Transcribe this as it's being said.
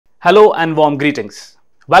Hello and warm greetings.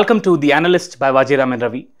 Welcome to the Analyst by Vajiram and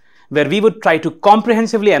Ravi, where we would try to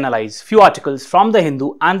comprehensively analyze few articles from the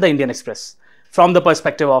Hindu and the Indian Express from the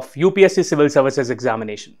perspective of UPSC Civil Services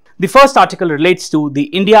examination. The first article relates to the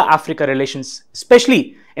India-Africa relations,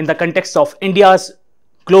 especially in the context of India's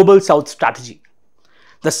Global South strategy.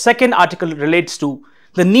 The second article relates to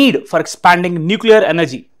the need for expanding nuclear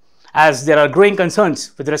energy, as there are growing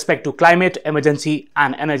concerns with respect to climate emergency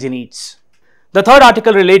and energy needs. The third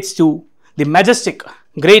article relates to the majestic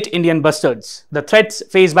great Indian bustards, the threats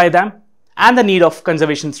faced by them, and the need of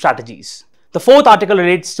conservation strategies. The fourth article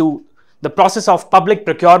relates to the process of public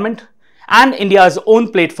procurement and India's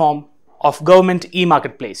own platform of government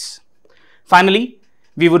e-marketplace. Finally,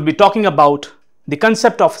 we would be talking about the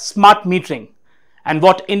concept of smart metering and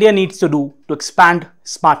what India needs to do to expand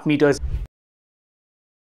smart meters.